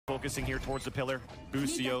Focusing here towards the pillar.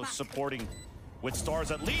 Busio supporting with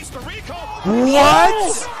stars at least. Rico.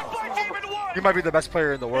 What? He might be the best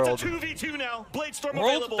player in the world. It's a 2v2 now. Bladestorm World?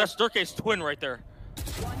 available. That's Durka's twin right there.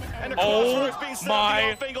 Oh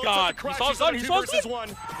my god. He saw his gun. He saw his gun.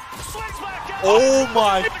 Oh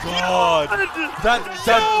my god.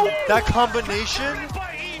 That combination?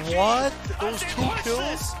 What? Those 2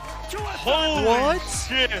 kills? Holy What?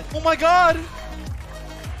 shit. Oh my god.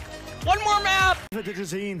 One more map.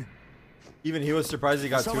 Even he was surprised he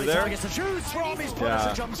got 2 there. Yeah.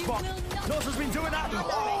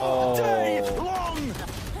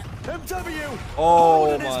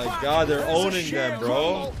 Oh my god, they're owning them,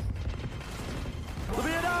 bro.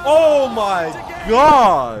 Oh my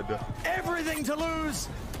god. Everything to lose.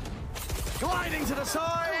 Gliding to the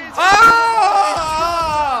side.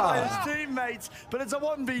 Ah! His teammates, but it's a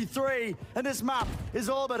 1v3, and this map is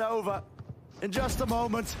all but over. In just a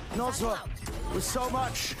moment, Nosra with so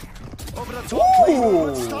much over the top.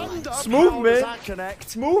 Smooth man. Connect.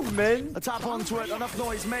 Smooth man. A tap onto it, enough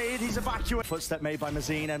noise made, he's evacuated. Footstep made by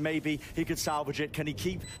Mazine, and maybe he could salvage it. Can he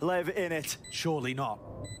keep Lev in it? Surely not.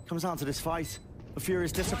 Comes down to this fight. A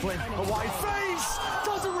furious discipline, a wide face,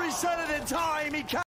 doesn't reset it in time, he can't.